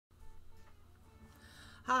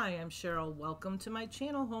Hi, I'm Cheryl. Welcome to my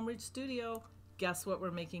channel, Homeridge Studio. Guess what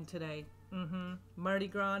we're making today? Mardi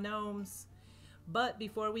Gras Gnomes. But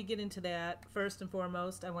before we get into that, first and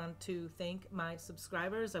foremost, I want to thank my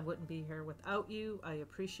subscribers. I wouldn't be here without you. I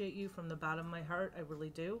appreciate you from the bottom of my heart. I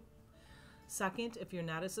really do. Second, if you're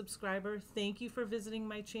not a subscriber, thank you for visiting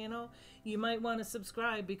my channel. You might want to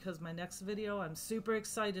subscribe because my next video, I'm super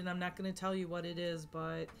excited. I'm not going to tell you what it is,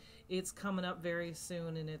 but it's coming up very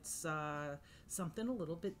soon, and it's something a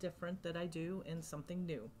little bit different that I do and something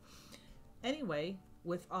new. Anyway,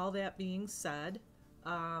 with all that being said,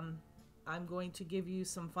 I'm going to give you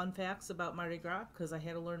some fun facts about Mardi Gras because I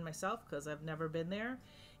had to learn myself because I've never been there.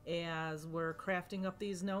 As we're crafting up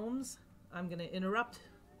these gnomes, I'm going to interrupt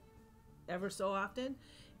ever so often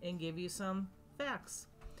and give you some facts.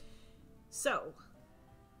 So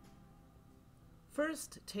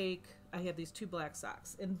first, I have these two black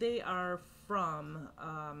socks, and they are from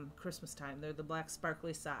Christmas time. They're the black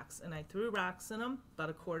sparkly socks, and I threw rocks in them,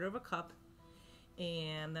 about 1/4 cup,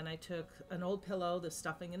 and then I took an old pillow, the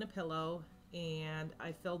stuffing in a pillow, and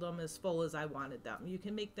I filled them as full as I wanted them. You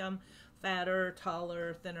can make them fatter,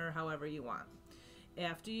 taller, thinner, however you want.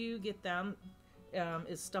 After you get them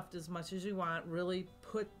is stuffed as much as you want, really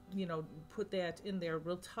put that in there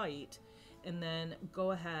real tight, and then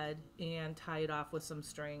go ahead and tie it off with some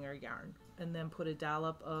string or yarn, and then put a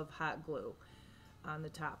dollop of hot glue on the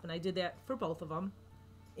top. And I did that for both of them.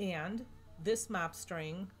 And this mop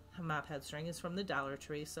head string is from the Dollar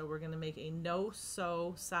Tree, so we're going to make a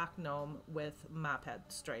no-sew sock gnome with mop head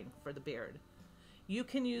string for the beard. You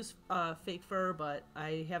can use fake fur, but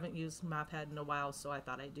I haven't used mop head in a while, so I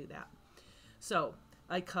thought I'd do that. So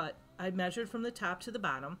I measured from the top to the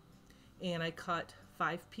bottom, and I cut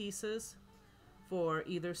 5 pieces for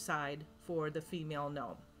either side for the female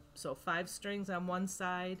gnome. So 5 strings on one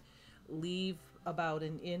side, leave about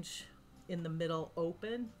 1 inch in the middle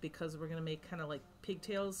open because we're gonna make kind of like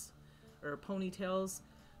pigtails or ponytails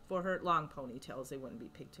for her, long ponytails, they wouldn't be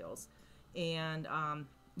pigtails. And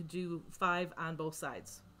do 5 on both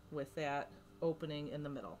sides with that opening in the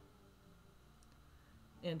middle.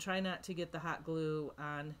 And try not to get the hot glue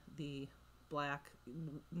on the black,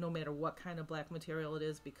 no matter what kind of black material it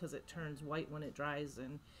is, because it turns white when it dries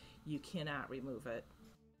and you cannot remove it.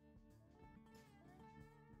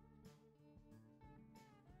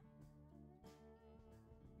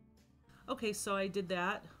 Okay, so I did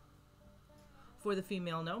that for the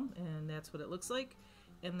female gnome, and that's what it looks like.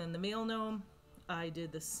 And then the male gnome, I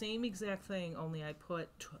did the same exact thing, only I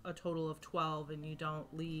put a total of 12, and you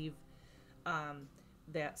don't leave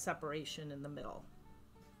that separation in the middle.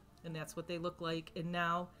 And that's what they look like. And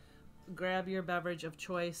now grab your beverage of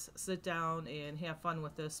choice, sit down and have fun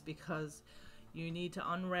with this, because you need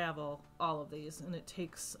to unravel all of these, and it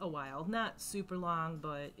takes a while. Not super long,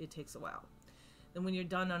 but it takes a while. And when you're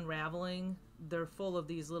done unraveling, they're full of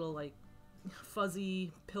these little like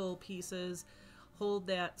fuzzy pill pieces. Hold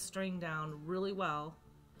that string down really well,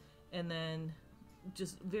 and then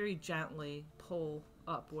just very gently pull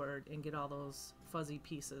upward and get all those fuzzy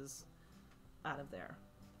pieces out of there.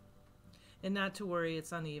 And not to worry,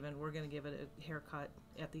 it's uneven. We're going to give it a haircut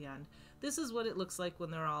at the end. This is what it looks like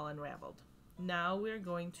when they're all unraveled. Now we're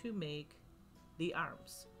going to make the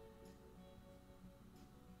arms.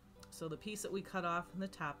 So the piece that we cut off from the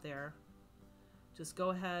top there, just go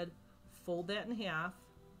ahead, fold that in half.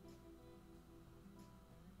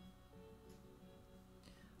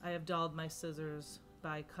 I have dulled my scissors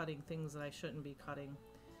by cutting things that I shouldn't be cutting,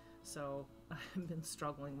 so I've been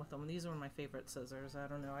struggling with them. These are my favorite scissors. I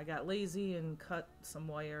don't know, I got lazy and cut some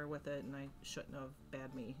wire with it, and I shouldn't have.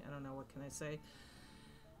 Bad me. I don't know, what can I say?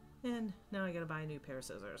 And now I gotta buy a new pair of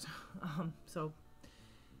scissors. So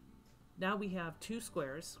now we have 2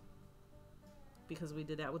 squares, because we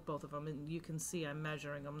did that with both of them, and you can see I'm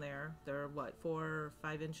measuring them there. They're what, 4 or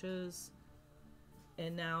 5 inches?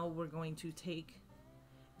 And now we're going to take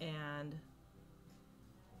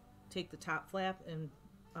the top flap and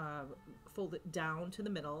fold it down to the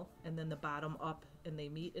middle, and then the bottom up, and they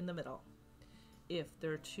meet in the middle. If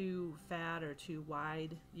they're too fat or too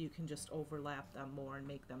wide, you can just overlap them more and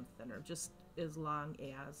make them thinner, just as long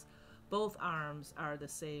as both arms are the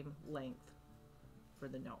same length for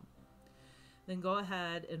the gnome. Then go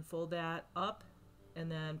ahead and fold that up, and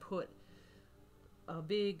then put a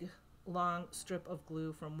big long strip of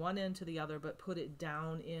glue from one end to the other, but put it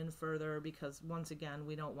down in further, because once again,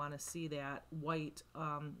 we don't want to see that white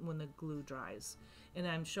when the glue dries. And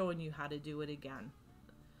I'm showing you how to do it again.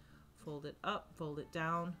 Fold it up, fold it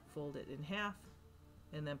down, fold it in half,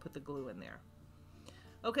 and then put the glue in there.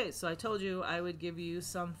 Okay, so I told you I would give you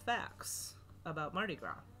some facts about Mardi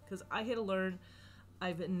Gras, because I had to learn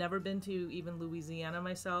I've never been to even Louisiana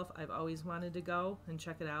myself. I've always wanted to go and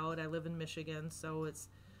check it out. I live in Michigan, so it's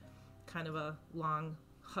kind of a long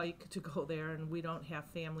hike to go there, and we don't have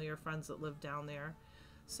family or friends that live down there.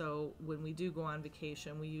 So when we do go on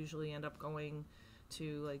vacation, we usually end up going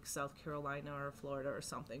to like South Carolina or Florida or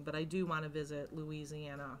something. But I do want to visit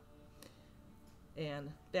Louisiana. And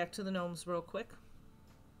back to the gnomes real quick.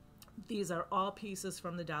 These are all pieces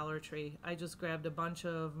from the Dollar Tree. I just grabbed a bunch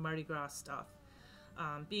of Mardi Gras stuff.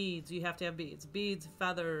 Beads, you have to have beads. Beads,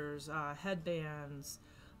 feathers, headbands,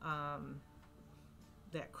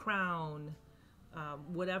 that crown,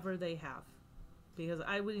 whatever they have. Because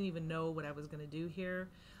I wouldn't even know what I was going to do here.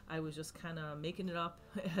 I was just kind of making it up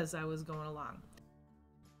as I was going along.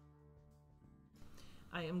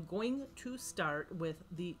 I am going to start with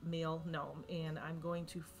the male gnome, and I'm going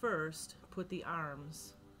to first put the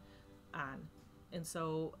arms on. And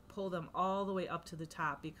so pull them all the way up to the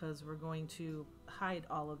top because we're going to hide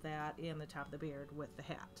all of that and the top of the beard with the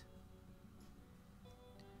hat.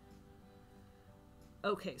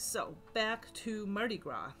 Okay, so back to Mardi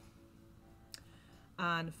Gras.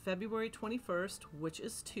 On February 21st, which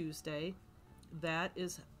is Tuesday, that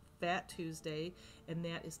is Fat Tuesday, and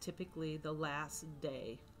that is typically the last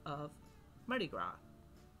day of Mardi Gras.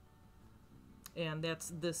 And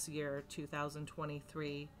that's this year,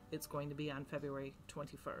 2023. It's going to be on February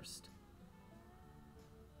 21st.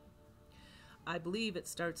 I believe it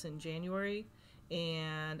starts in January,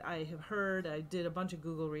 and I have heard, I did a bunch of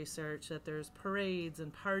Google research, that there's parades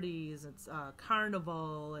and parties, it's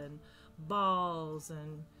carnival and balls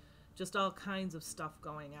and just all kinds of stuff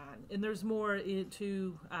going on. And there's more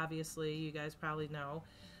to, obviously, you guys probably know,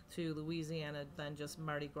 to Louisiana than just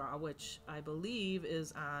Mardi Gras, which I believe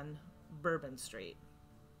is on Bourbon Street.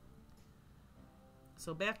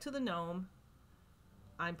 So back to the gnome.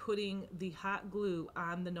 I'm putting the hot glue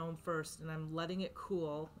on the gnome first, and I'm letting it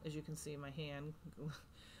cool, as you can see in my hand,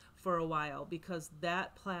 for a while, because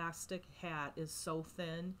that plastic hat is so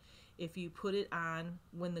thin. If you put it on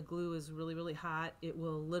when the glue is really, really hot, it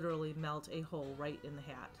will literally melt a hole right in the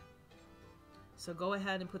hat. So go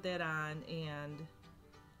ahead and put that on and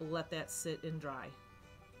let that sit and dry.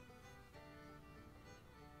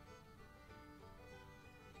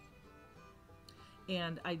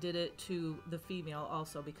 And I did it to the female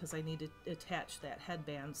also because I need to attach that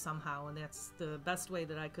headband somehow, and that's the best way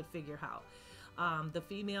that I could figure out. The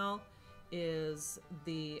female is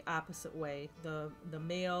the opposite way. The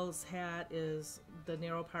male's hat is, the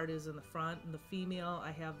narrow part is in the front, and the female,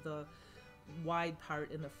 I have the wide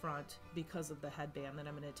part in the front because of the headband that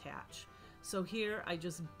I'm going to attach. So here I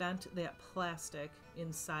just bent that plastic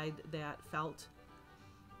inside that felt,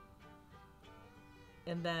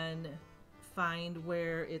 and then find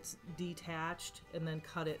where it's detached and then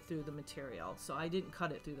cut it through the material. So I didn't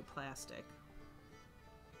cut it through the plastic.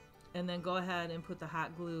 And then go ahead and put the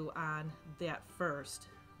hot glue on that first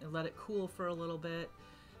and let it cool for a little bit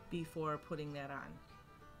before putting that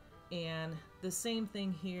on. And the same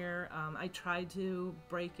thing here, I tried to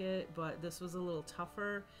break it, but this was a little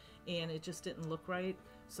tougher and it just didn't look right.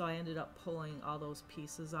 So I ended up pulling all those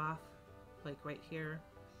pieces off, like right here.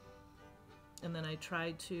 And then I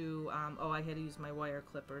tried to, I had to use my wire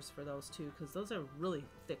clippers for those too, because those are really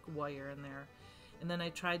thick wire in there. And then I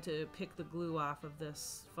tried to pick the glue off of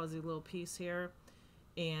this fuzzy little piece here,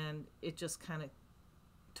 and it just kind of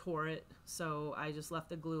tore it. So I just left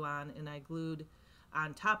the glue on, and I glued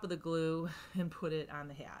on top of the glue and put it on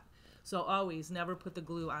the hat. So always never put the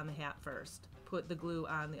glue on the hat first. Put the glue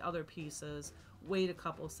on the other pieces, wait a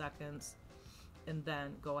couple seconds, and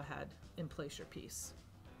then go ahead and place your piece.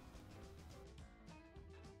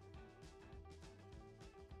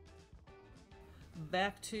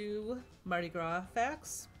 Back to Mardi Gras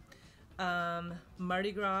facts.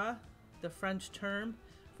 Mardi Gras, the French term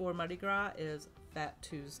for Mardi Gras is Fat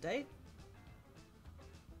Tuesday.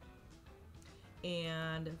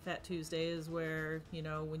 And Fat Tuesday is where, you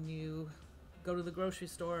know, when you go to the grocery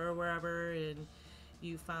store or wherever and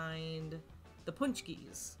you find the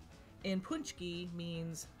punchkis. And punchki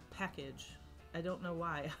means package. I don't know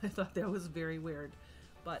why. I thought that was very weird.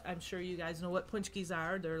 But I'm sure you guys know what punchkis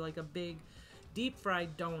are. They're like a big deep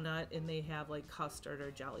fried donut, and they have like custard or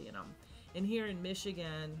jelly in them. And here in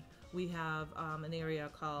Michigan, we have an area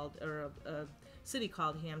called, or a city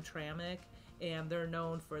called Hamtramck, and they're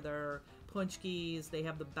known for their punchkis. They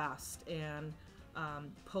have the best, and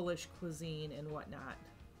Polish cuisine and whatnot.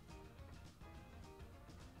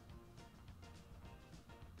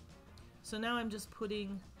 So now I'm just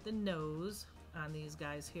putting the nose on these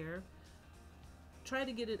guys here. Try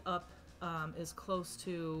to get it up as close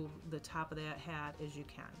to the top of that hat as you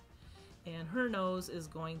can. And her nose is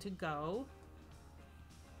going to go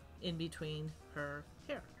in between her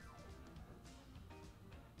hair.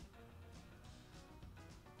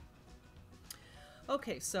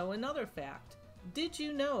 Okay, so another fact. Did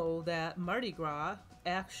you know that Mardi Gras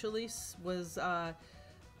actually was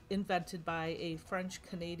invented by a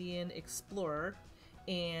French-Canadian explorer,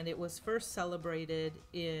 and it was first celebrated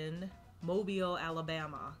in Mobile,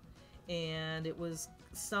 Alabama, and it was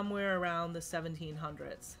somewhere around the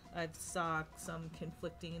 1700s. I saw some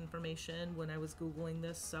conflicting information when I was Googling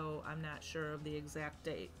this, so I'm not sure of the exact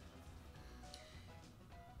date.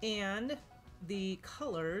 And the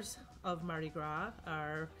colors of Mardi Gras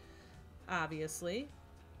are obviously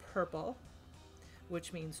purple,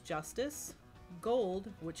 which means justice, gold,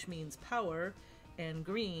 which means power, and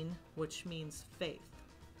green, which means faith.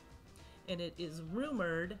 And it is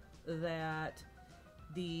rumored that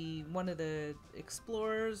one of the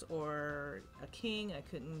explorers or a king, I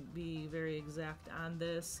couldn't be very exact on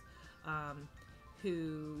this,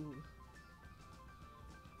 who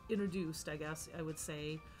introduced, I guess I would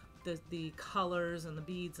say, the colors and the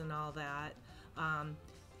beads and all that.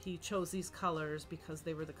 He chose these colors because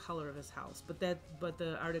they were the color of his house. But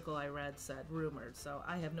the article I read said rumored, so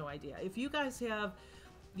I have no idea. If you guys have,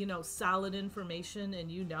 solid information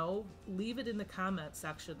and leave it in the comment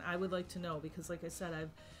section. I would like to know, because like I said,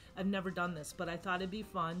 I've never done this, but I thought it'd be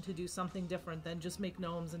fun to do something different than just make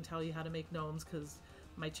gnomes and tell you how to make gnomes, because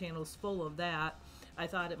my channel's full of that. I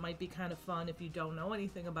thought it might be kind of fun if you don't know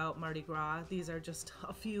anything about Mardi Gras. These are just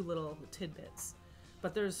a few little tidbits.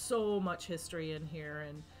 But there's so much history in here,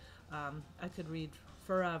 and I could read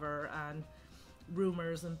forever on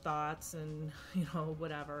rumors and thoughts and,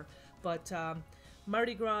 whatever. But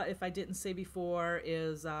Mardi Gras, if I didn't say before,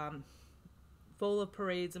 is full of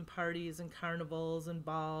parades and parties and carnivals and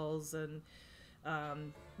balls and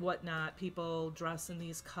whatnot. People dress in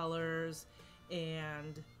these colors,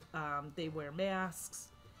 and they wear masks,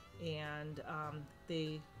 and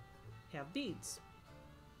they have beads.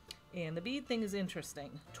 And the bead thing is interesting.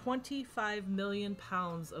 25 million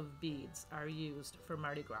pounds of beads are used for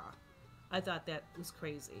Mardi Gras. I thought that was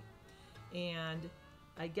crazy. And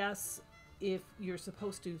I guess if you're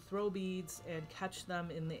supposed to throw beads and catch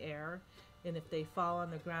them in the air, and if they fall on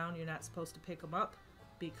the ground, you're not supposed to pick them up,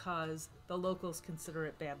 because the locals consider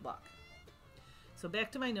it bad luck. So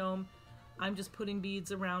back to my gnome. I'm just putting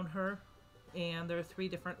beads around her, and there are 3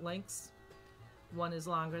 different lengths. One is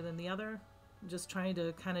longer than the other. I'm just trying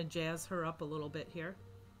to kind of jazz her up a little bit here.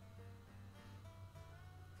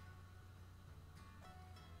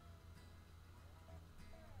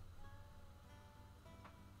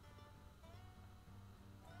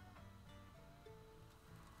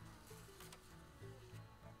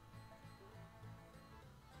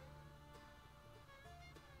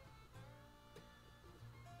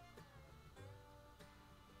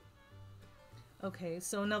 Okay,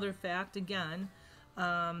 so another fact again,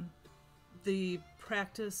 the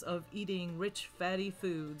practice of eating rich fatty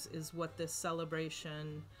foods is what this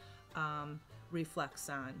celebration reflects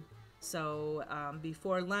on. So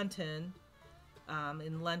before Lenten,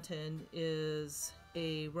 in Lenten is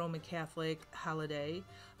a Roman Catholic holiday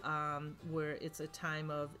where it's a time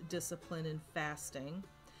of discipline and fasting.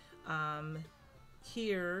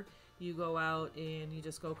 Here you go out and you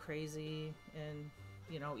just go crazy and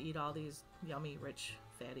eat all these yummy, rich,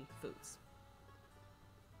 fatty foods.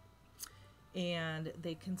 And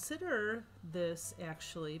they consider this,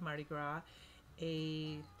 actually, Mardi Gras,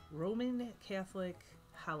 a Roman Catholic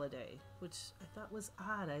holiday, which I thought was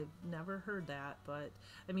odd. I've never heard that, but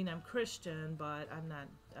I mean, I'm Christian, but I'm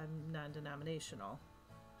non-denominational.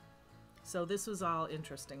 So this was all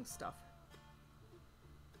interesting stuff.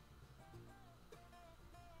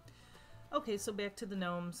 Okay, so back to the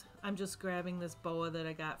gnomes. I'm just grabbing this boa that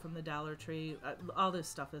I got from the Dollar Tree. All this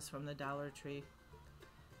stuff is from the Dollar Tree.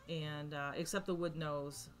 And except the wood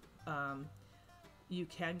nose. You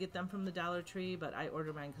can get them from the Dollar Tree, but I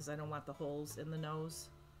ordered mine because I don't want the holes in the nose.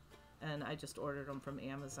 And I just ordered them from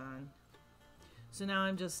Amazon. So now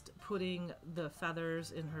I'm just putting the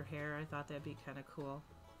feathers in her hair. I thought that'd be kind of cool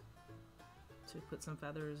to put some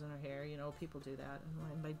feathers in her hair. People do that.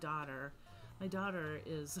 And my daughter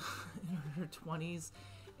is in her 20s,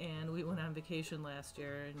 and we went on vacation last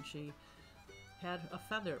year, and she had a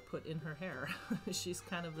feather put in her hair. She's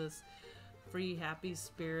kind of this free, happy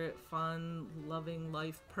spirit, fun, loving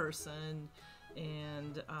life person,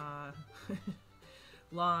 and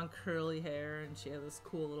long curly hair, and she had this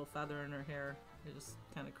cool little feather in her hair. I just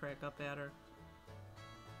kind of crack up at her.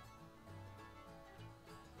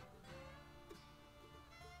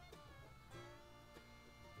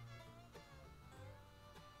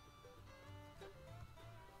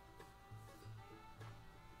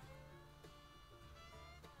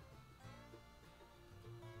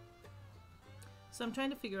 So I'm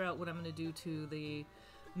trying to figure out what I'm going to do to the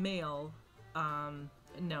male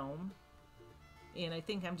gnome. And I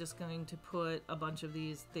think I'm just going to put a bunch of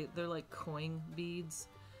these, they're like coin beads,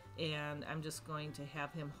 and I'm just going to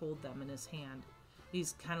have him hold them in his hand.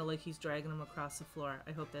 He's kind of like he's dragging them across the floor.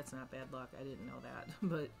 I hope that's not bad luck. I didn't know that,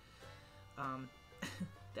 but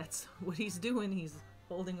that's what he's doing. He's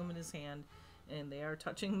holding them in his hand, and they are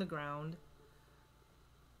touching the ground.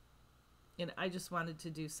 And I just wanted to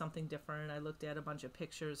do something different. I looked at a bunch of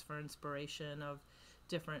pictures for inspiration of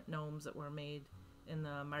different gnomes that were made in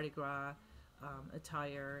the Mardi Gras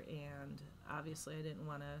attire, and obviously I didn't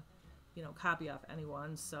want to, you know, copy off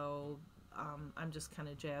anyone, so I'm just kind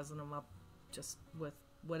of jazzing them up just with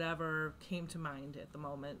whatever came to mind at the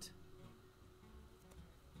moment.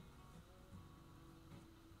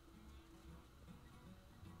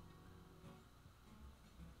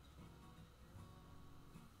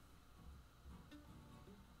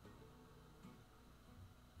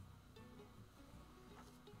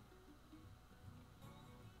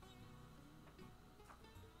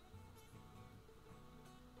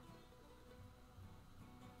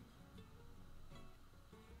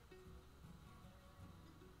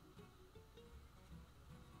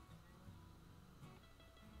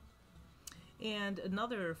 And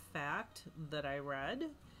another fact that I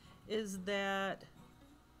read is that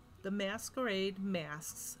the masquerade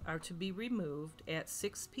masks are to be removed at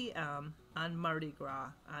 6 p.m. on Mardi Gras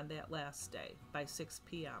on that last day by 6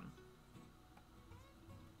 p.m.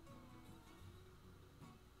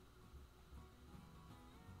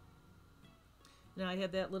 Now I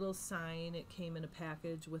had that little sign. It came in a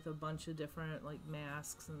package with a bunch of different like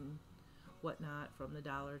masks and whatnot from the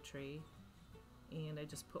Dollar Tree. And I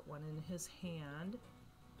just put one in his hand,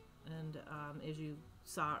 and as you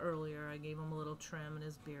saw earlier, I gave him a little trim in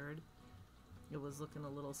his beard. It was looking a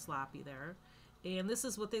little sloppy there, and this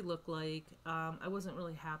is what they look like. I wasn't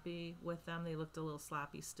really happy with them. They looked a little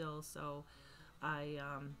sloppy still, so I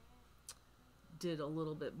did a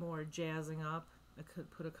little bit more jazzing up. I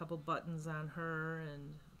could put a couple buttons on her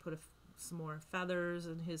and put some more feathers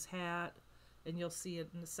in his hat, and you'll see it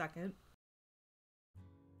in a second.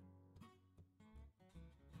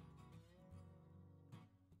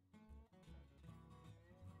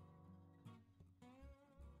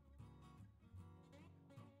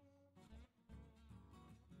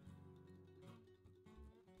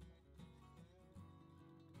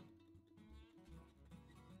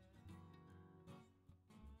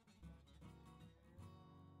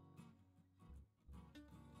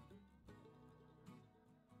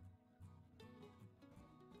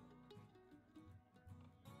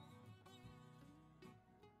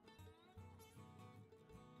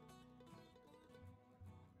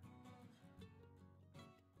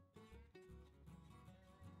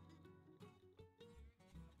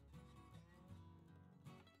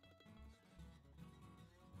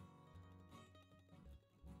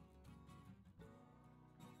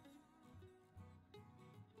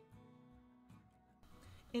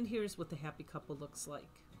 And here's what the happy couple looks like.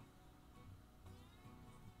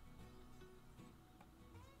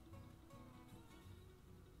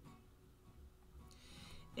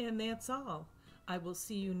 And that's all. I will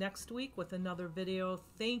see you next week with another video.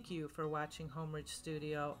 Thank you for watching Homeridge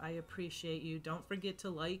Studio. I appreciate you. Don't forget to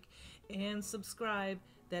like and subscribe.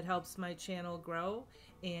 That helps my channel grow.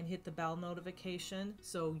 And hit the bell notification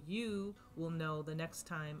so you will know the next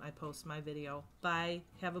time I post my video. Bye.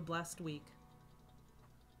 Have a blessed week.